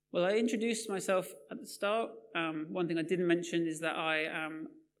Well, I introduced myself at the start. One thing I didn't mention is that I am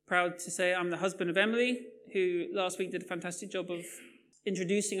proud to say I'm the husband of Emily, who last week did a fantastic job of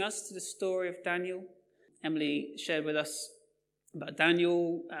introducing us to the story of Daniel. Emily shared with us about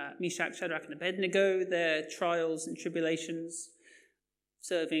Daniel, Meshach, Shadrach, and Abednego, their trials and tribulations,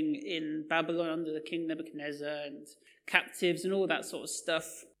 serving in Babylon under the king Nebuchadnezzar, and captives and all that sort of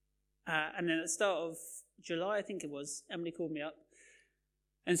stuff. And then at the start of July, I think it was, Emily called me up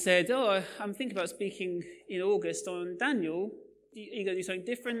and said, I'm thinking about speaking in August on Daniel. Are you going to do something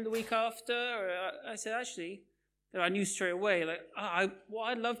different the week after? Or I said, actually, I knew straight away, what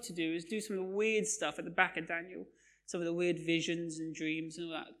I'd love to do is do some of the weird stuff at the back of Daniel, some of the weird visions and dreams and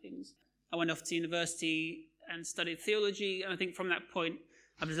all that things. I went off to university and studied theology, and I think from that point,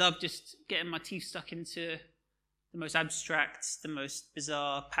 I've loved just getting my teeth stuck into the most abstract, the most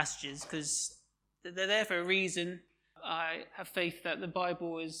bizarre passages, because they're there for a reason. I have faith that the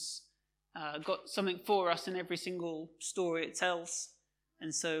Bible has got something for us in every single story it tells.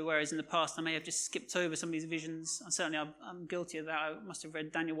 And so, whereas in the past I may have just skipped over some of these visions, and certainly I'm guilty of that. I must have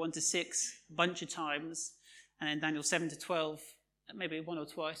read Daniel 1 to 6 a bunch of times, and then Daniel 7 to 12, maybe one or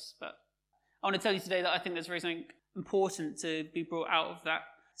twice. But I want to tell you today that I think there's really something important to be brought out of that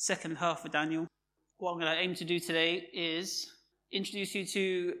second half of Daniel. What I'm going to aim to do today is introduce you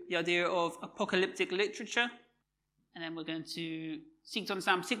to the idea of apocalyptic literature, and then we're going to seek to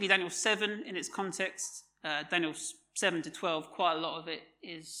understand particularly Daniel 7 in its context. Daniel 7 to 12, quite a lot of it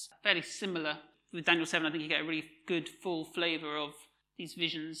is fairly similar. With Daniel 7, I think you get a really good full flavour of these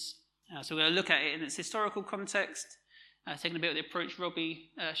visions. So we're going to look at it in its historical context, taking a bit of the approach Robbie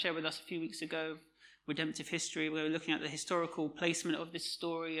shared with us a few weeks ago, redemptive history. We're looking at the historical placement of this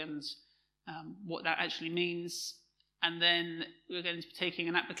story and what that actually means. And then we're going to be taking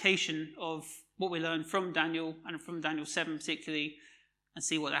an application of what we learned from Daniel, and from Daniel 7 particularly, and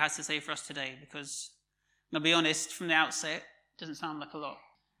see what that has to say for us today, because I'll be honest, from the outset, it doesn't sound like a lot.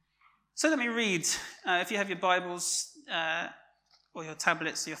 So let me read. If you have your Bibles or your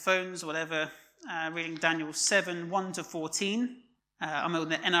tablets or your phones or whatever, reading Daniel 7, 1 to 14. I'm on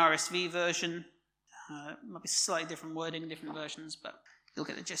the NRSV version. Might be slightly different wording in different versions, but you'll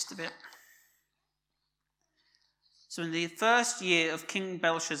get the gist of it. So in the first year of King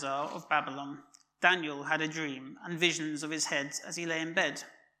Belshazzar of Babylon, Daniel had a dream and visions of his head as he lay in bed.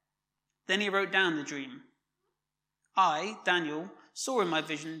 Then he wrote down the dream. I, Daniel, saw in my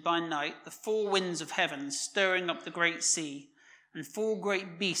vision by night the four winds of heaven stirring up the great sea, and four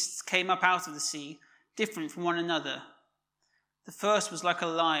great beasts came up out of the sea, different from one another. The first was like a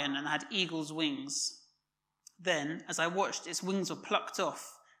lion and had eagle's wings. Then, as I watched, its wings were plucked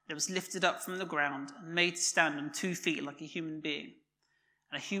off, and it was lifted up from the ground and made to stand on 2 feet like a human being,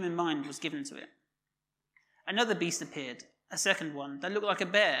 and a human mind was given to it. Another beast appeared, a second one, that looked like a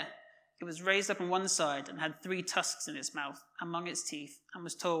bear. It was raised up on one side and had 3 tusks in its mouth among its teeth, and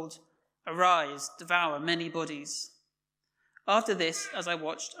was told, "Arise, devour many bodies." After this, as I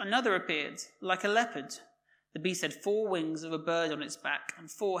watched, another appeared, like a leopard. The beast had 4 wings of a bird on its back and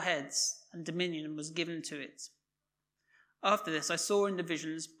 4 heads, and dominion was given to it. After this, I saw in the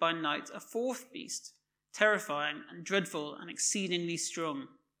visions by night a 4th beast, terrifying and dreadful and exceedingly strong.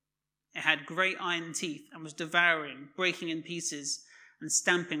 It had great iron teeth and was devouring, breaking in pieces, and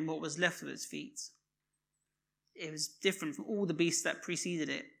stamping what was left of its feet. It was different from all the beasts that preceded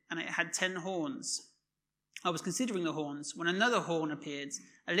it, and it had 10 horns. I was considering the horns when another horn appeared,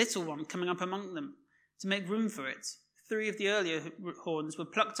 a little one coming up among them, to make room for it. 3 of the earlier horns were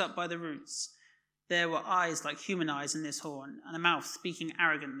plucked up by the roots. There were eyes like human eyes in this horn, and a mouth speaking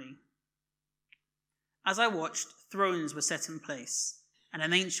arrogantly. As I watched, thrones were set in place, and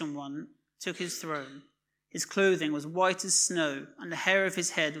an ancient one took his throne. His clothing was white as snow, and the hair of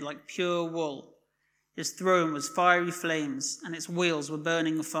his head was like pure wool. His throne was fiery flames, and its wheels were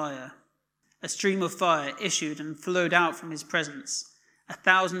burning fire. A stream of fire issued and flowed out from his presence.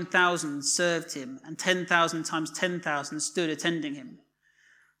 1,000,000 served him, and 10,000 times 10,000 stood attending him.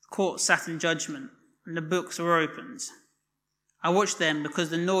 The court sat in judgment, and the books were opened. I watched them because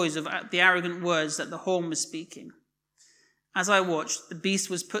the noise of the arrogant words that the horn was speaking. As I watched, the beast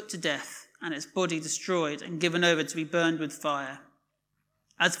was put to death, and its body destroyed and given over to be burned with fire.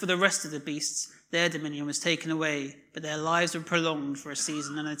 As for the rest of the beasts, their dominion was taken away, but their lives were prolonged for a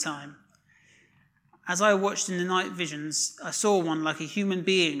season and a time. As I watched in the night visions, I saw one like a human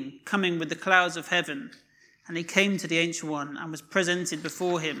being coming with the clouds of heaven, and he came to the Ancient One and was presented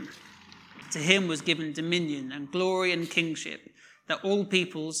before him. To him was given dominion and glory and kingship, that all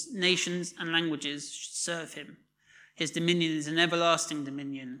peoples, nations, and languages should serve him. His dominion is an everlasting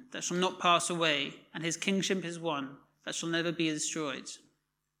dominion that shall not pass away, and his kingship is one that shall never be destroyed.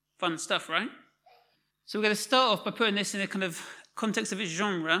 Fun stuff, right? So we're going to start off by putting this in a kind of context of its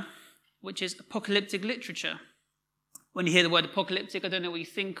genre, which is apocalyptic literature. When you hear the word apocalyptic, I don't know what you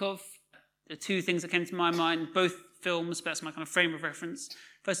think of. The two things that came to my mind, both films, but that's my kind of frame of reference.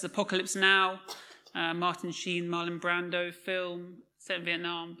 First is Apocalypse Now, Martin Sheen, Marlon Brando film set in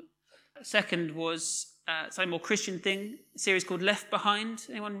Vietnam. Second was something more Christian thing, a series called Left Behind.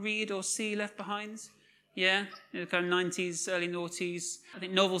 Anyone read or see Left Behind? Yeah, in the kind of 90s, early noughties. I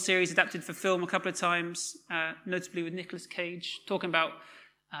think novel series adapted for film a couple of times, notably with Nicolas Cage, talking about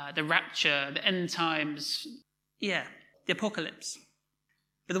the rapture, the end times. Yeah, the apocalypse.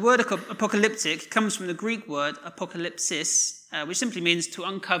 But the word apocalyptic comes from the Greek word apocalypsis, which simply means to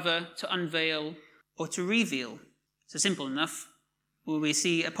uncover, to unveil, or to reveal. So simple enough. When we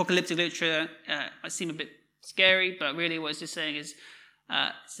see apocalyptic literature, it might seem a bit scary, but really what it's just saying is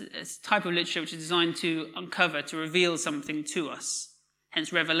it's a type of literature which is designed to uncover, to reveal something to us.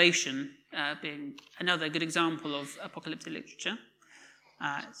 Hence Revelation being another good example of apocalyptic literature.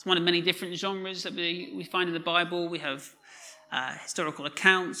 It's one of many different genres that we find in the Bible. We have historical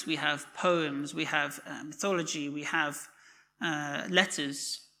accounts, we have poems, we have mythology, we have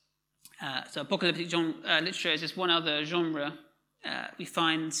letters. So apocalyptic literature is just one other genre we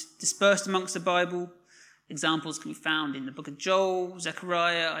find dispersed amongst the Bible. Examples can be found in the book of Joel,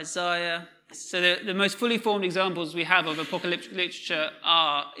 Zechariah, Isaiah. So the most fully formed examples we have of apocalyptic literature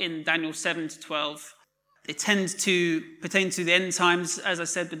are in Daniel 7 to 12. They tend to pertain to the end times, as I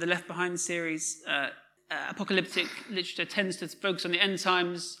said with the Left Behind series. Apocalyptic literature tends to focus on the end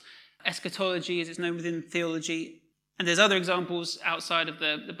times, eschatology as it's known within theology. And there's other examples outside of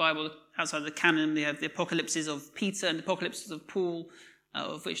the Bible, outside of the canon. We have the apocalypses of Peter and the apocalypses of Paul,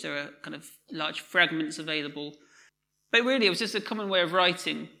 of which there are kind of large fragments available. But really, it was just a common way of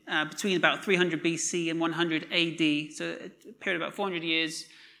writing between about 300 BC and 100 AD, so a period of about 400 years.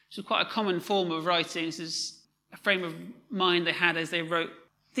 It was quite a common form of writing. This is a frame of mind they had as they wrote,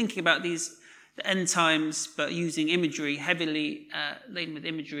 thinking about the end times, but using imagery, heavily laden with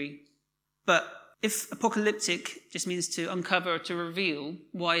imagery. But if apocalyptic just means to uncover or to reveal,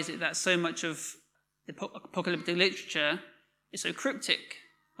 why is it that so much of the apocalyptic literature is so cryptic?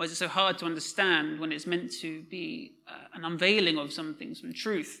 Why is it so hard to understand when it's meant to be an unveiling of something, some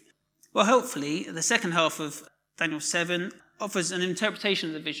truth? Well, hopefully, the second half of Daniel 7 offers an interpretation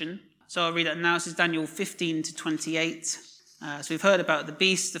of the vision. So I'll read that now. This is Daniel 15 to 28. So we've heard about the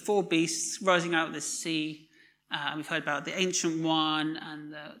beasts, the four beasts rising out of the sea. And we've heard about the Ancient One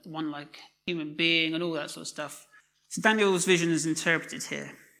and the one like human being and all that sort of stuff. So Daniel's vision is interpreted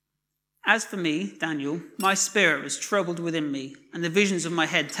here. As for me, Daniel, my spirit was troubled within me, and the visions of my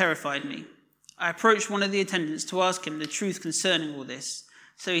head terrified me. I approached one of the attendants to ask him the truth concerning all this.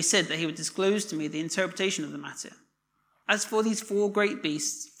 So he said that he would disclose to me the interpretation of the matter. As for these four great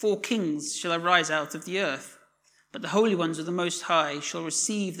beasts, 4 kings shall arise out of the earth. But the holy ones of the Most High shall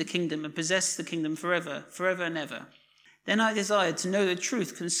receive the kingdom and possess the kingdom forever, forever and ever. Then I desired to know the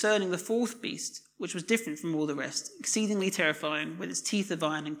truth concerning the 4th beast, which was different from all the rest, exceedingly terrifying, with its teeth of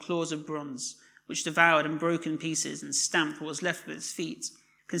iron and claws of bronze, which devoured and broke in pieces and stamped what was left with its feet.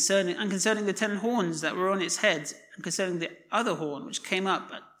 Concerning the 10 horns that were on its head, and concerning the other horn which came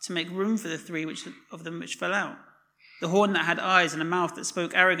up to make room for the 3 of them which fell out. The horn that had eyes and a mouth that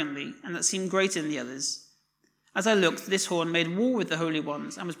spoke arrogantly, and that seemed greater than the others. As I looked, this horn made war with the holy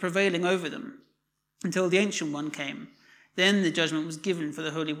ones and was prevailing over them, until the Ancient One came. Then the judgment was given for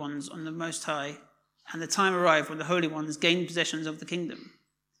the holy ones on the Most High, and the time arrived when the holy ones gained possessions of the kingdom.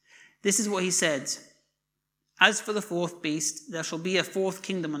 This is what he said. As for the 4th beast, there shall be a 4th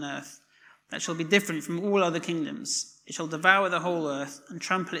kingdom on earth, that shall be different from all other kingdoms. It shall devour the whole earth, and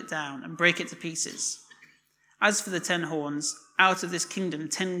trample it down, and break it to pieces. As for the 10 horns, out of this kingdom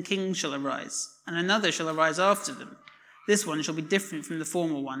 10 kings shall arise, and another shall arise after them. This one shall be different from the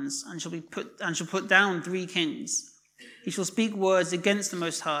former ones, and shall put down 3 kings. He shall speak words against the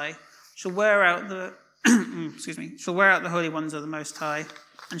Most High, shall wear out the holy ones of the Most High,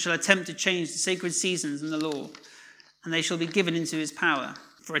 and shall attempt to change the sacred seasons and the law, and they shall be given into his power,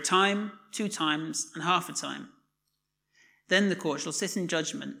 for a time, 2 times, and half a time. Then the court shall sit in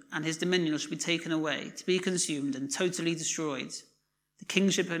judgment, and his dominion shall be taken away, to be consumed and totally destroyed. The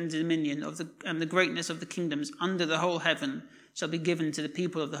kingship and dominion and the greatness of the kingdoms under the whole heaven shall be given to the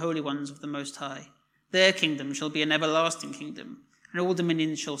people of the holy ones of the Most High. Their kingdom shall be an everlasting kingdom, and all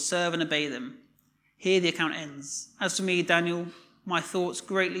dominions shall serve and obey them. Here the account ends. As for me, Daniel, my thoughts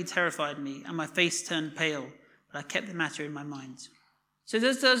greatly terrified me, and my face turned pale, but I kept the matter in my mind. So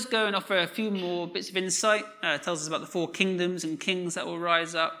this does go and offer a few more bits of insight. It tells us about the 4 kingdoms and kings that will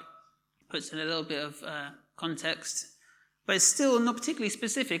rise up. Puts in a little bit of context. But it's still not particularly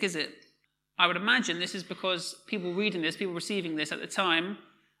specific, is it? I would imagine this is because people reading this, people receiving this at the time,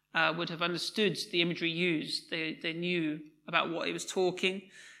 would have understood the imagery used. They knew about what it was talking,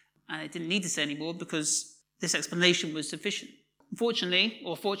 and it didn't need to say any more because this explanation was sufficient. Unfortunately,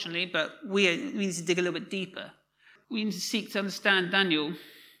 or fortunately, but we need to dig a little bit deeper. We need to seek to understand Daniel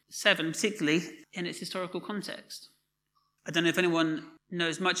 7, particularly in its historical context. I don't know if anyone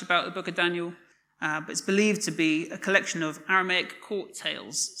knows much about the book of Daniel, but it's believed to be a collection of Aramaic court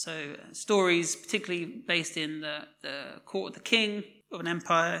tales. So stories particularly based in the court of the king of an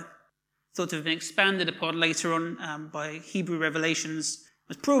empire, thought to have been expanded upon later on by Hebrew revelations. It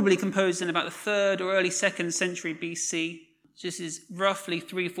was probably composed in about the 3rd or early 2nd century BC. This is roughly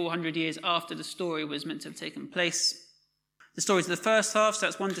 300-400 years after the story was meant to have taken place. The stories of the first half, so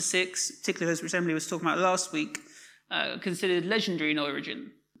that's 1 to 6, particularly those which Emily was talking about last week, are considered legendary in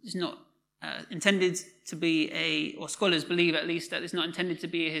origin. It's not intended to be or scholars believe at least, that it's not intended to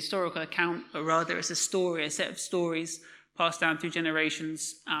be a historical account, but rather it's a story, a set of stories passed down through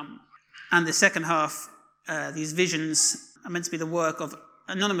generations. And the second half, these visions are meant to be the work of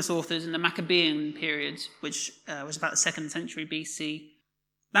anonymous authors in the Maccabean period, which was about the 2nd century BC.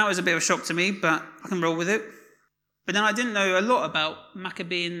 That was a bit of a shock to me, but I can roll with it. But then I didn't know a lot about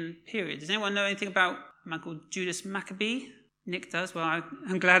Maccabean period. Does anyone know anything about a man called Judas Maccabee? Nick does. Well,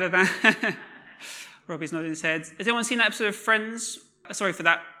 I'm glad of that. Robbie's nodding his head. Has anyone seen that episode of Friends? Sorry for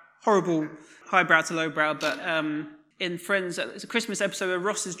that horrible highbrow to lowbrow, but in Friends, it's a Christmas episode where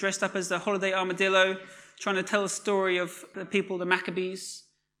Ross is dressed up as the holiday armadillo, trying to tell a story of the people, the Maccabees,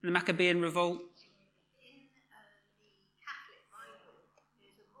 and the Maccabean revolt. In the Catholic Bible,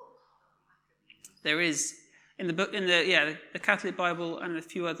 there's a book on Maccabees. There is. In the Catholic Bible and a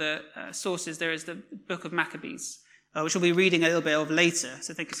few other sources, there is the book of Maccabees, which we'll be reading a little bit of later.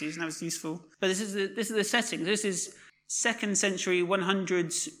 So thank you, Susan. That was useful. But this is the setting. This is 2nd century,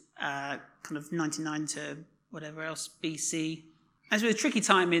 100s, kind of 99 to whatever else BC. It's a tricky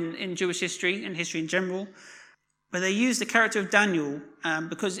time in Jewish history and history in general. But they used the character of Daniel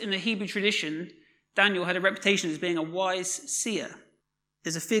because in the Hebrew tradition, Daniel had a reputation as being a wise seer.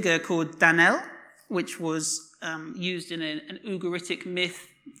 There's a figure called Daniel, which was used in an Ugaritic myth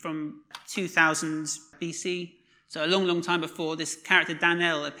from 2000 BC. So a long, long time before this character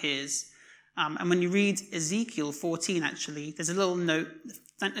Daniel appears. And when you read Ezekiel 14, actually, there's a little note.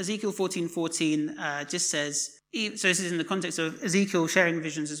 Ezekiel 14:14 just says, so this is in the context of Ezekiel sharing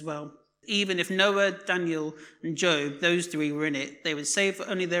visions as well. Even if Noah, Daniel, and Job, those three were in it, they would save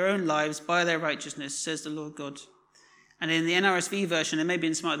only their own lives by their righteousness, says the Lord God. And in the NRSV version, and maybe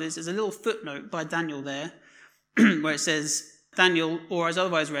in some others, there's a little footnote by Daniel there, where it says Daniel, or as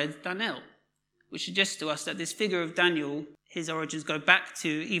otherwise read, Daniel, which suggests to us that this figure of Daniel, his origins go back to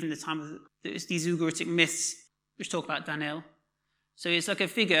even the time of these Ugaritic myths, which talk about Daniel. So it's like a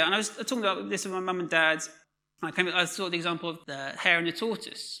figure, and I was talking about this with my mum and dad. I saw the example of the hare and the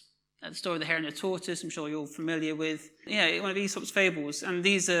tortoise. The story of the hare and the tortoise, I'm sure you're all familiar with. Yeah, one of Aesop's fables. And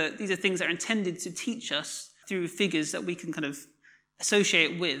these are things that are intended to teach us through figures that we can kind of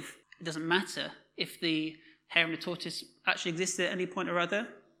associate with. It doesn't matter if the hare and the tortoise actually existed at any point or other,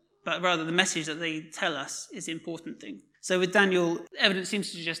 but rather the message that they tell us is the important thing. So with Daniel, evidence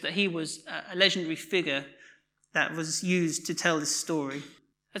seems to suggest that he was a legendary figure that was used to tell this story.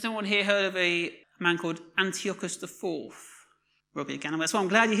 Has anyone here heard of a man called Antiochus IV? Robbie again. That's why I'm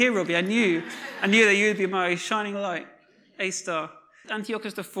glad you're here, Robbie. I knew that you'd be my shining light, A star.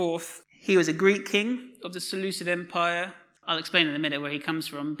 Antiochus IV, he was a Greek king of the Seleucid Empire. I'll explain in a minute where he comes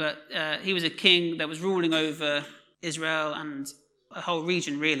from, but he was a king that was ruling over Israel and a whole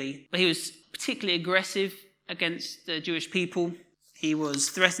region, really. But he was particularly aggressive against the Jewish people. He was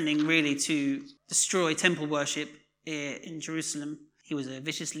threatening, really, to destroy temple worship in Jerusalem. He was a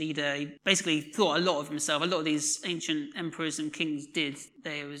vicious leader. He basically thought a lot of himself. A lot of these ancient emperors and kings did.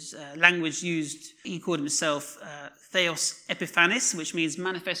 There was language used. He called himself Theos Epiphanes, which means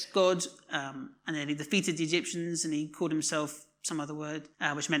manifest God. And then he defeated the Egyptians, and he called himself some other word,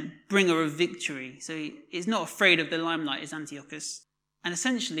 which meant bringer of victory. So he's not afraid of the limelight, is Antiochus. And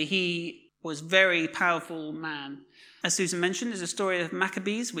essentially, he was a very powerful man. As Susan mentioned, there's a story of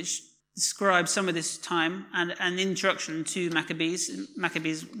Maccabees, which describes some of this time, and an introduction to Maccabees.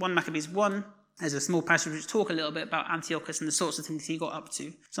 1 Maccabees 1, there's a small passage which talk a little bit about Antiochus and the sorts of things he got up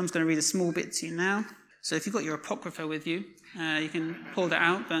to. So I'm just going to read a small bit to you now. So if you've got your Apocrypha with you, you can pull that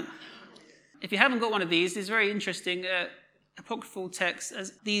out. But if you haven't got one of these, it's very interesting. Apocryphal texts,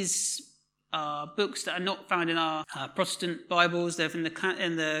 as these are books that are not found in our Protestant Bibles. They're in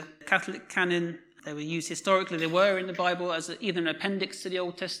the Catholic canon. They were used historically. They were in the Bible as either an appendix to the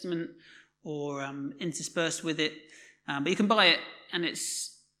Old Testament or interspersed with it. But you can buy it, and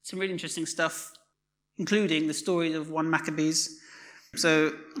it's some really interesting stuff, including the story of 1 Maccabees.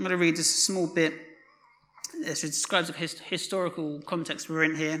 So I'm going to read just a small bit. It describes the historical context we're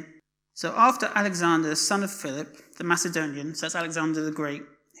in here. So after Alexander, son of Philip, the Macedonian, so that's Alexander the Great,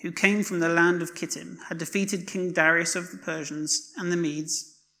 who came from the land of Kittim, had defeated King Darius of the Persians and the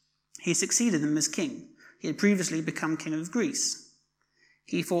Medes, he succeeded him as king. He had previously become king of Greece.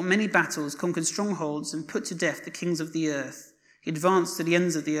 He fought many battles, conquered strongholds, and put to death the kings of the earth. He advanced to the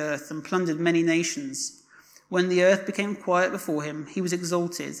ends of the earth and plundered many nations. When the earth became quiet before him, he was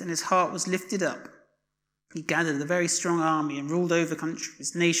exalted, and his heart was lifted up. He gathered a very strong army and ruled over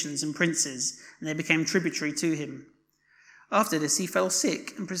countries, nations, and princes, and they became tributary to him. After this, he fell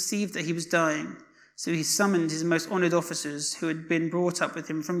sick and perceived that he was dying. So he summoned his most honored officers who had been brought up with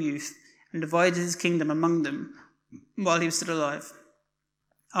him from youth and divided his kingdom among them while he was still alive.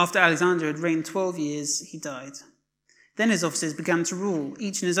 After Alexander had reigned 12 years, he died. Then his officers began to rule,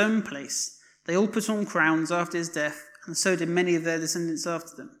 each in his own place. They all put on crowns after his death, and so did many of their descendants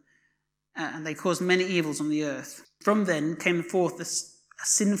after them. And they caused many evils on the earth. From then came forth a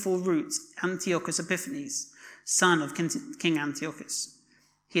sinful root, Antiochus Epiphanes, son of King Antiochus.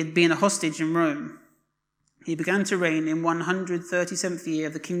 He had been a hostage in Rome. He began to reign in 137th year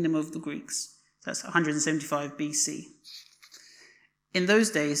of the kingdom of the Greeks. That's 175 BC. In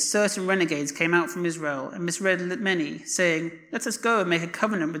those days, certain renegades came out from Israel and misread many, saying, "Let us go and make a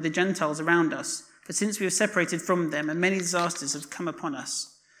covenant with the Gentiles around us, for since we have separated from them, and many disasters have come upon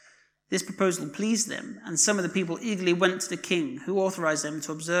us." This proposal pleased them, and some of the people eagerly went to the king, who authorized them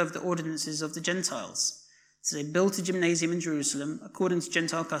to observe the ordinances of the Gentiles. So they built a gymnasium in Jerusalem, according to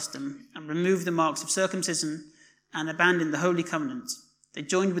Gentile custom, and removed the marks of circumcision and abandoned the Holy Covenant. They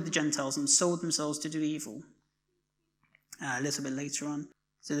joined with the Gentiles and sold themselves to do evil. A little bit later on.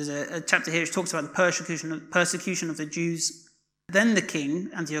 So there's a chapter here which talks about the persecution of the Jews. Then the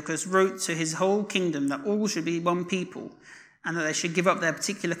king, Antiochus, wrote to his whole kingdom that all should be one people and that they should give up their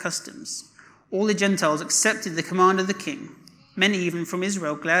particular customs. All the Gentiles accepted the command of the king. Many even from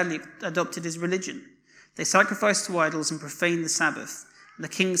Israel gladly adopted his religion. They sacrificed to idols and profaned the Sabbath. And the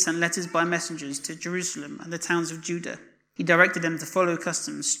king sent letters by messengers to Jerusalem and the towns of Judah. He directed them to follow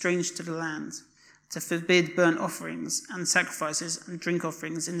customs strange to the land, to forbid burnt offerings and sacrifices and drink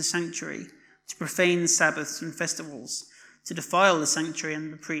offerings in the sanctuary, to profane Sabbaths and festivals, to defile the sanctuary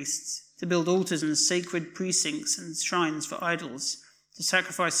and the priests, to build altars and sacred precincts and shrines for idols, to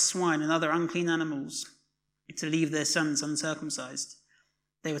sacrifice swine and other unclean animals, to leave their sons uncircumcised.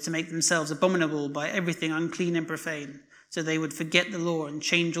 They were to make themselves abominable by everything unclean and profane, so they would forget the law and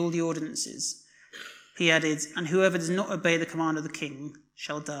change all the ordinances. He added, "And whoever does not obey the command of the king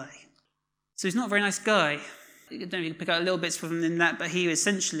shall die." So he's not a very nice guy. I don't know if you can pick out little bits from him in that, but he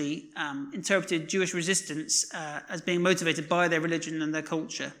essentially interpreted Jewish resistance as being motivated by their religion and their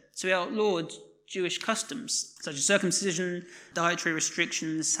culture. So he outlawed Jewish customs, such as circumcision, dietary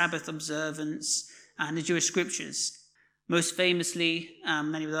restrictions, Sabbath observance, and the Jewish scriptures. Most famously,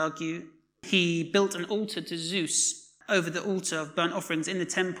 many would argue, he built an altar to Zeus over the altar of burnt offerings in the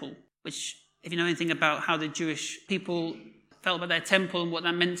temple, which, if you know anything about how the Jewish people felt about their temple and what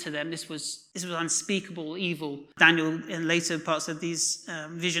that meant to them, this was unspeakable evil. Daniel, in later parts of these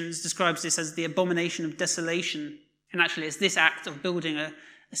visions, describes this as the abomination of desolation. And actually, it's this act of building a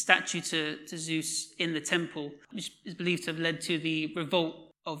statue to Zeus in the temple, which is believed to have led to the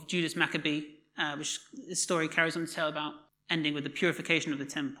revolt of Judas Maccabee, which the story carries on to tell about, ending with the purification of the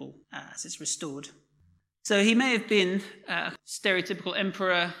temple as it's restored. So he may have been a stereotypical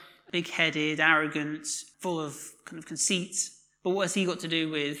emperor, big-headed, arrogant, full of kind of conceit, but what has he got to do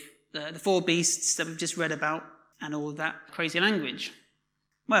with the 4 beasts that we've just read about and all of that crazy language?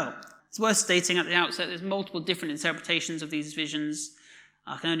 Well, it's worth stating at the outset there's multiple different interpretations of these visions.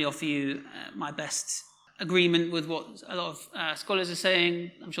 I can only offer you my best agreement with what a lot of scholars are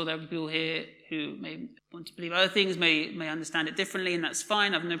saying. I'm sure there will be people here who may want to believe other things, may understand it differently, and that's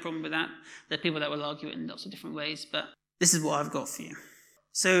fine. I have no problem with that. There are people that will argue it in lots of different ways, but this is what I've got for you.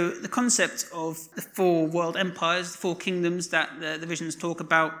 So the concept of the 4 world empires, the 4 kingdoms that the visions talk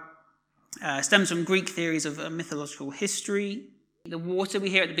about, stems from Greek theories of mythological history. The water we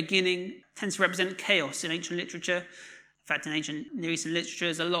hear at the beginning tends to represent chaos in ancient literature. In fact, in ancient Near Eastern literature,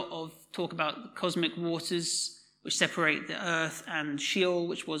 there's a lot of talk about the cosmic waters, which separate the earth, and Sheol,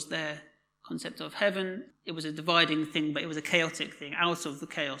 which was their concept of heaven. It was a dividing thing, but it was a chaotic thing out of the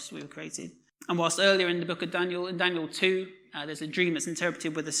chaos we were created. And whilst earlier in the book of Daniel, in Daniel 2, there's a dream that's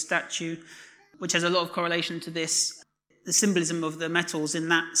interpreted with a statue, which has a lot of correlation to this. The symbolism of the metals in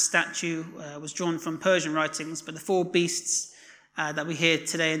that statue was drawn from Persian writings, but the 4 beasts that we hear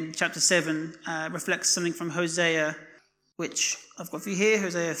today in chapter 7 reflects something from Hosea which I've got for you here,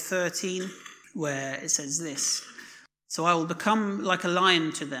 Hosea 13, where it says this. So I will become like a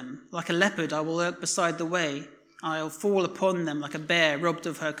lion to them, like a leopard I will lurk beside the way. I will fall upon them like a bear robbed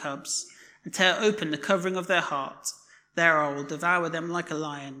of her cubs, and tear open the covering of their heart. There I will devour them like a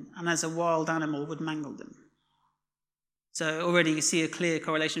lion, and as a wild animal would mangle them. So already you see a clear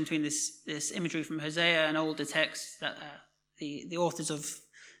correlation between this imagery from Hosea and older texts that the authors of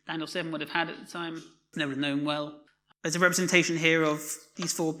Daniel 7 would have had at the time. They would have known well. There's a representation here of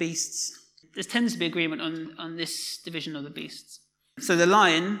these four beasts. There tends to be agreement on this division of the beasts. So the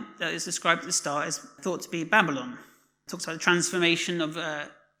lion that is described at the start is thought to be Babylon. It talks about the transformation of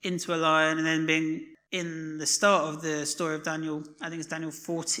into a lion, and then being in the start of the story of Daniel, I think it's Daniel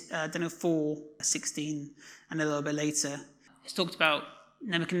 4:16, and a little bit later. It's talked about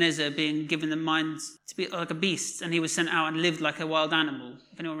Nebuchadnezzar being given the mind to be like a beast, and he was sent out and lived like a wild animal.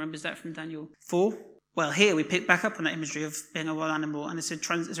 If anyone remembers that from Daniel 4. Well, here we pick back up on that imagery of being a wild animal, and it's a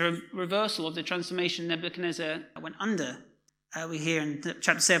reversal of the transformation Nebuchadnezzar went under. We hear in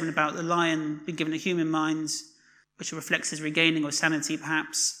chapter 7 about the lion being given a human mind, which reflects his regaining of sanity,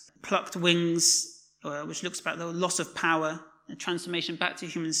 perhaps. Plucked wings, which looks about the loss of power, and transformation back to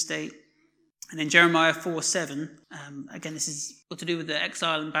human state. And in Jeremiah 4:7, again, this is all to do with the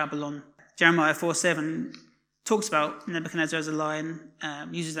exile in Babylon. Jeremiah 4:7 talks about Nebuchadnezzar as a lion,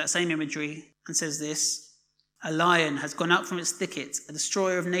 uses that same imagery, and says this: a lion has gone out from its thicket, a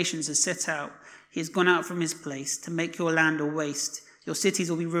destroyer of nations has set out. He has gone out from his place to make your land a waste. Your cities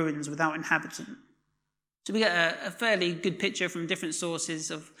will be ruins without inhabitant. So we get a fairly good picture from different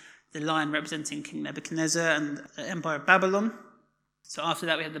sources of the lion representing King Nebuchadnezzar and the Empire of Babylon. So after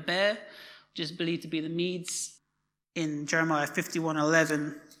that we have the bear, which is believed to be the Medes. In Jeremiah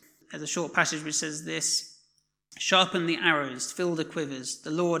 51:11, there's a short passage which says this: sharpen the arrows, fill the quivers.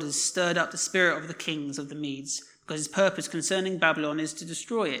 The Lord has stirred up the spirit of the kings of the Medes, because his purpose concerning Babylon is to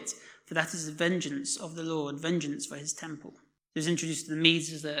destroy it, for that is the vengeance of the Lord, vengeance for his temple. He was introduced to the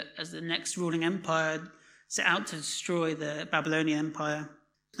Medes as the next ruling empire, set out to destroy the Babylonian Empire.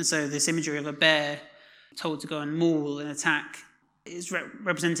 And so this imagery of a bear told to go and maul and attack is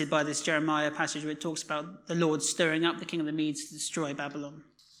represented by this Jeremiah passage where it talks about the Lord stirring up the king of the Medes to destroy Babylon.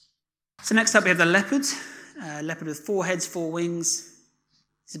 So next up we have the leopard. Leopard with 4 heads, 4 wings.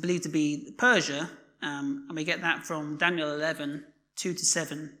 It's believed to be Persia, and we get that from Daniel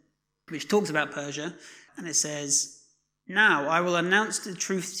 11:2-7, which talks about Persia, and it says, now I will announce the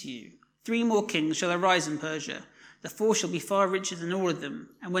truth to you. 3 more kings shall arise in Persia. The 4th shall be far richer than all of them,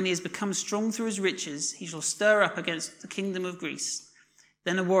 and when he has become strong through his riches, he shall stir up against the kingdom of Greece.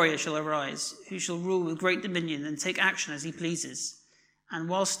 Then a warrior shall arise, who shall rule with great dominion and take action as he pleases. And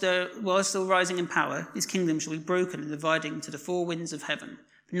while still rising in power, his kingdom shall be broken and dividing to the 4 winds of heaven,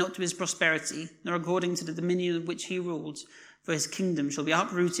 but not to his prosperity, nor according to the dominion of which he ruled, for his kingdom shall be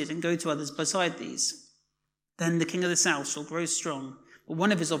uprooted and go to others beside these. Then the king of the south shall grow strong, but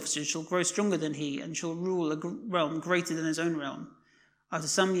one of his officers shall grow stronger than he, and shall rule a realm greater than his own realm. After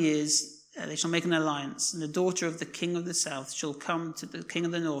some years they shall make an alliance, and the daughter of the king of the south shall come to the king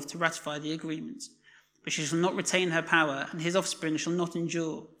of the north to ratify the agreement. But she shall not retain her power, and his offspring shall not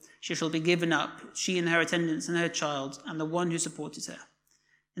endure. She shall be given up, she and her attendants and her child, and the one who supported her.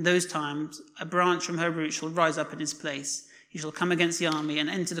 In those times, a branch from her root shall rise up in his place. He shall come against the army and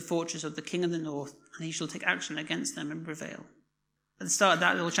enter the fortress of the king of the north, and he shall take action against them and prevail. At the start of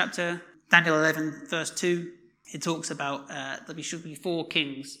that little chapter, Daniel 11:2, it talks about that there should be 4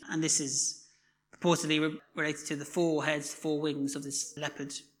 kings, and this is purportedly related to the 4 heads, 4 wings of this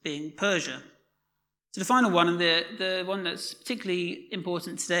leopard being Persia. So the final one, and the one that's particularly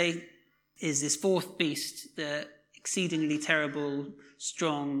important today, is this 4th beast, the exceedingly terrible,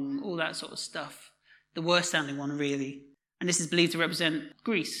 strong, all that sort of stuff. The worst sounding one, really. And this is believed to represent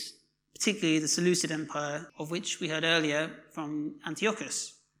Greece, particularly the Seleucid Empire, of which we heard earlier from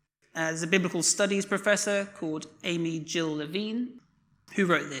Antiochus. There's a biblical studies professor called Amy Jill Levine who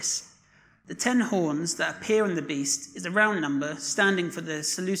wrote this: the 10 horns that appear on the beast is a round number standing for the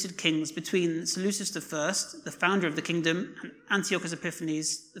Seleucid kings between Seleucus I, the founder of the kingdom, and Antiochus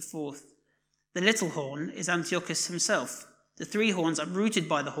Epiphanes IV. The little horn is Antiochus himself. The 3 horns uprooted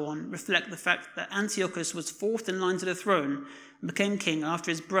by the horn reflect the fact that Antiochus was 4th in line to the throne and became king after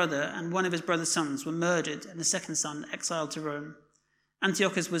his brother and one of his brother's sons were murdered and the second son exiled to Rome.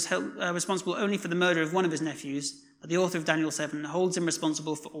 Antiochus was responsible only for the murder of one of his nephews, but the author of Daniel 7 holds him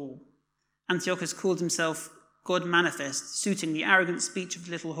responsible for all. Antiochus called himself God manifest, suiting the arrogant speech of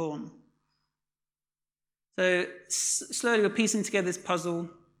the little horn. So slowly we're piecing together this puzzle.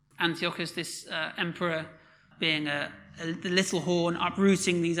 Antiochus, this emperor, being the little horn,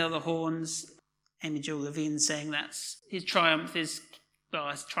 uprooting these other horns. Amy Joel Levine saying that his triumph is, well,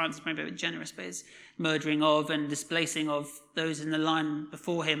 his triumph is maybe a bit generous, but his murdering of and displacing of those in the line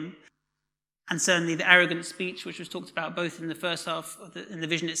before him. And certainly the arrogant speech, which was talked about both in the first half in the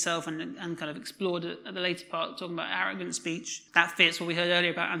vision itself and kind of explored at the later part, talking about arrogant speech. That fits what we heard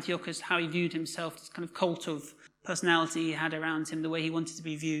earlier about Antiochus, how he viewed himself, this kind of cult of personality he had around him, the way he wanted to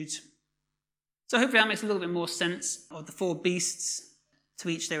be viewed. So hopefully that makes a little bit more sense of the four beasts. To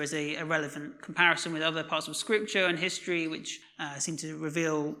each there is a relevant comparison with other parts of scripture and history which seem to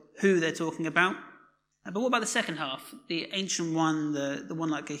reveal who they're talking about. But what about the second half, the ancient one, the one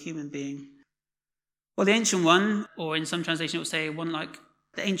like a human being? Well, the Ancient One, or in some translation it will say one like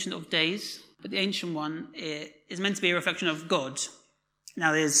the Ancient of Days, but the Ancient One is meant to be a reflection of God.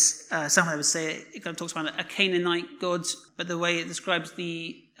 Now there's some that would say it kind of talks about a Canaanite God, but the way it describes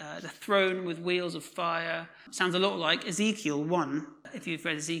the throne with wheels of fire sounds a lot like Ezekiel 1. If you've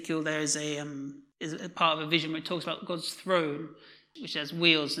read Ezekiel, there is a part of a vision where it talks about God's throne, which has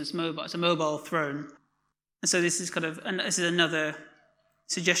wheels and it's mobile. It's a mobile throne. And so this is another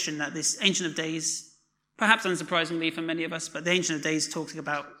suggestion that this Ancient of Days, perhaps unsurprisingly for many of us, but the Ancient of Days talks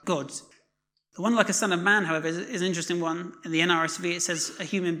about God. The one like a son of man, however, is an interesting one. In the NRSV, it says a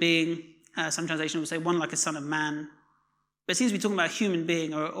human being. Some translation will say one like a son of man. But it seems to be talking about a human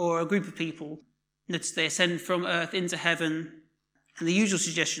being or a group of people. Notice they ascend from earth into heaven. And the usual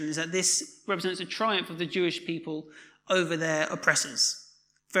suggestion is that this represents a triumph of the Jewish people over their oppressors.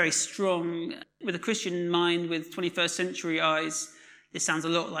 Very strong, with a Christian mind, with 21st century eyes. This sounds a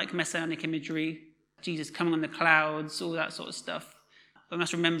lot like messianic imagery. Jesus coming on the clouds, all that sort of stuff. But we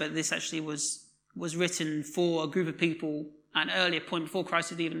must remember this actually was written for a group of people at an earlier point before Christ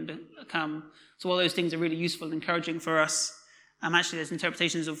had even come. So while those things are really useful and encouraging for us, actually there's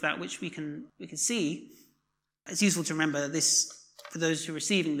interpretations of that which we can see. It's useful to remember this, for those who are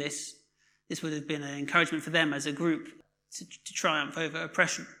receiving this would have been an encouragement for them as a group to triumph over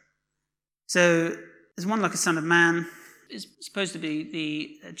oppression. So there's one like a son of man. It's supposed to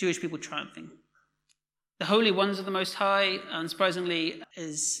be the Jewish people triumphing. The holy ones of the Most High, unsurprisingly,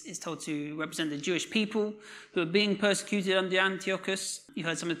 is told to represent the Jewish people who are being persecuted under Antiochus. You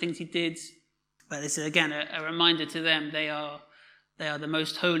heard some of the things he did, but this is again a reminder to them. They are the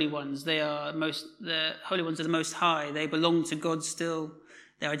most holy ones. The holy ones of the Most High. They belong to God still.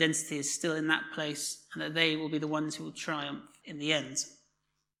 Their identity is still in that place, and that they will be the ones who will triumph in the end.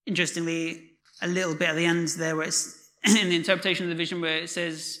 Interestingly, a little bit at the end there, where it's in the interpretation of the vision, where it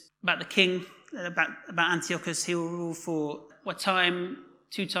says about the king. About Antiochus, he will rule for a time,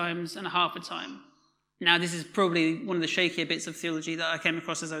 2 times, and a half a time. Now, this is probably one of the shakier bits of theology that I came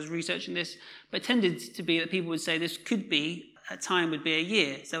across as I was researching this, but it tended to be that people would say this could be, a time would be a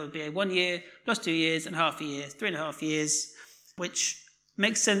year. So it would be a 1 year, plus 2 years, and half a year, 3.5 years, which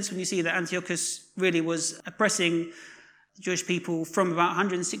makes sense when you see that Antiochus really was oppressing the Jewish people from about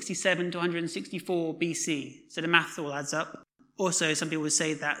 167 to 164 BC. So the math all adds up. Also, some people would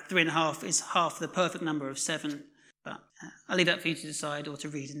say that 3.5 is half the perfect number of 7. But I'll leave that for you to decide or to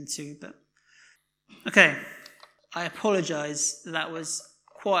read into. But okay, I apologise that was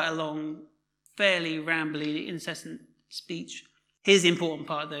quite a long, fairly rambly, incessant speech. Here's the important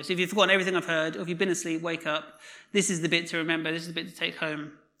part, though. So if you've forgotten everything I've heard, or if you've been asleep, wake up. This is the bit to remember. This is the bit to take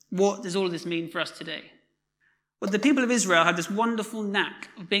home. What does all of this mean for us today? Well, the people of Israel have this wonderful knack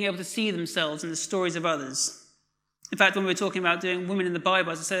of being able to see themselves in the stories of others. In fact, when we were talking about doing women in the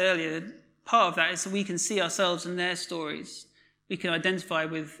Bible, as I said earlier, part of that is so we can see ourselves in their stories. We can identify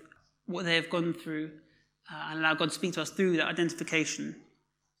with what they have gone through and allow God to speak to us through that identification.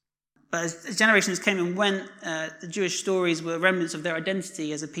 But as generations came and went, the Jewish stories were remnants of their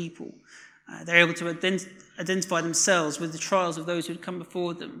identity as a people. They're able to identify themselves with the trials of those who had come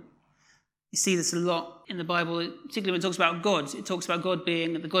before them. You see this a lot in the Bible, particularly when it talks about God. It talks about God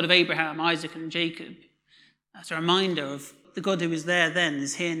being the God of Abraham, Isaac, and Jacob. That's a reminder of the God who was there then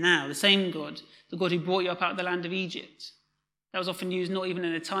is here now, the same God, the God who brought you up out of the land of Egypt. That was often used not even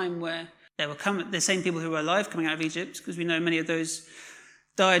in a time where there were the same people who were alive coming out of Egypt, because we know many of those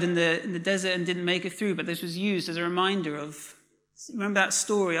died in the desert and didn't make it through, but this was used as a reminder of, remember that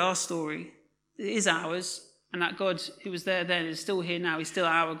story, our story. It is ours, and that God who was there then is still here now. He's still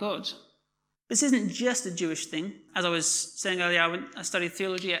our God. This isn't just a Jewish thing. As I was saying earlier, I studied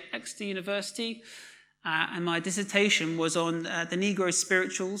theology at Exeter University, and my dissertation was on the Negro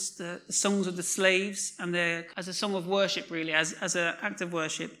spirituals, the songs of the slaves, and as a song of worship, really, as an act of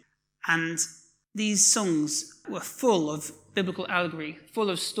worship. And these songs were full of biblical allegory, full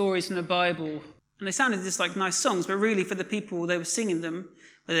of stories from the Bible. And they sounded just like nice songs, but really for the people, they were singing them,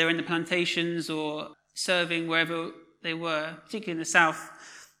 whether they were in the plantations or serving wherever they were, particularly in the South.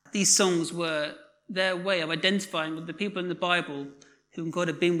 These songs were their way of identifying with the people in the Bible whom God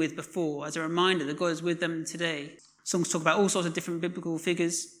had been with before, as a reminder that God is with them today. Songs talk about all sorts of different biblical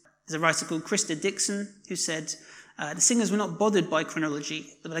figures. There's a writer called Krista Dixon who said, the singers were not bothered by chronology.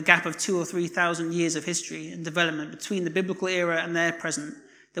 There was a gap of 2,000 or 3,000 years of history and development between the biblical era and their present.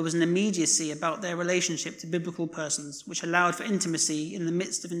 There was an immediacy about their relationship to biblical persons, which allowed for intimacy in the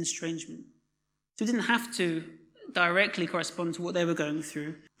midst of estrangement. So it didn't have to directly correspond to what they were going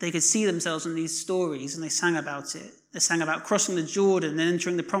through. They could see themselves in these stories, and they sang about it. They sang about crossing the Jordan and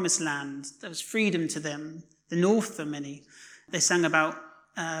entering the promised land. There was freedom to them, the north for many. They sang about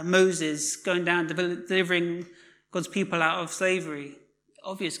Moses going down, delivering God's people out of slavery.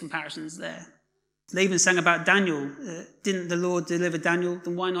 Obvious comparisons there. They even sang about Daniel. Didn't the Lord deliver Daniel?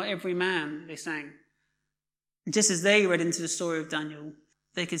 Then why not every man? They sang. And just as they read into the story of Daniel,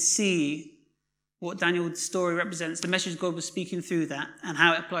 they could see what Daniel's story represents, the message God was speaking through that, and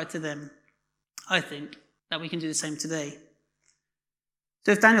how it applied to them. I think that we can do the same today.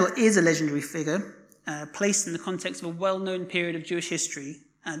 So if Daniel is a legendary figure, placed in the context of a well-known period of Jewish history,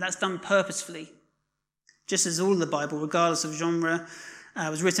 that's done purposefully. Just as all the Bible, regardless of genre,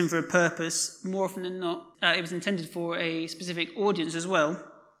 was written for a purpose, more often than not, it was intended for a specific audience as well.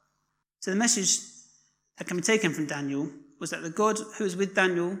 So the message that can be taken from Daniel was that the God who was with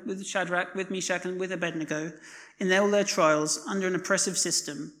Daniel, with Shadrach, with Meshach, and with Abednego, in all their trials under an oppressive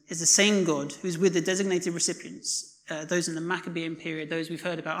system, is the same God who is with the designated recipients, those in the Maccabean period, those we've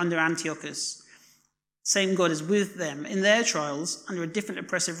heard about under Antiochus. Same God is with them in their trials under a different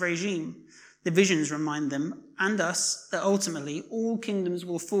oppressive regime. The visions remind them and us that ultimately all kingdoms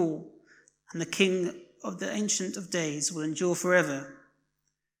will fall and the King of the Ancient of Days will endure forever.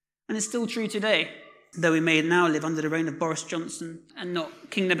 And it's still true today, though we may now live under the reign of Boris Johnson and not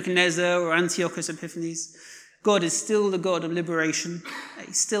King Nebuchadnezzar or Antiochus Epiphanes. God is still the God of liberation.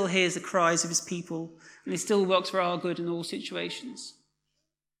 He still hears the cries of his people, and he still works for our good in all situations.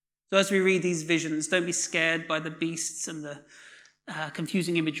 So as we read these visions, don't be scared by the beasts and the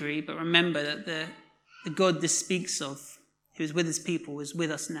confusing imagery, but remember that the God this speaks of, who is with his people, is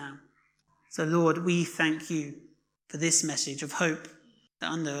with us now. So Lord, we thank you for this message of hope,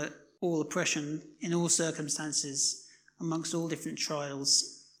 that under all oppression, in all circumstances, amongst all different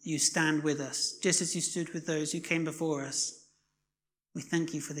trials, you stand with us, just as you stood with those who came before us. We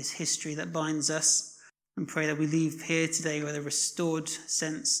thank you for this history that binds us, and pray that we leave here today with a restored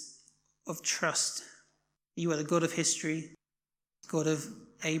sense of trust. You are the God of history, God of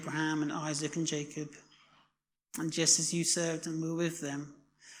Abraham and Isaac and Jacob. And just as you served and were with them,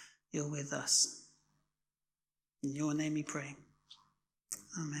 you're with us. In your name we pray.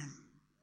 Amen.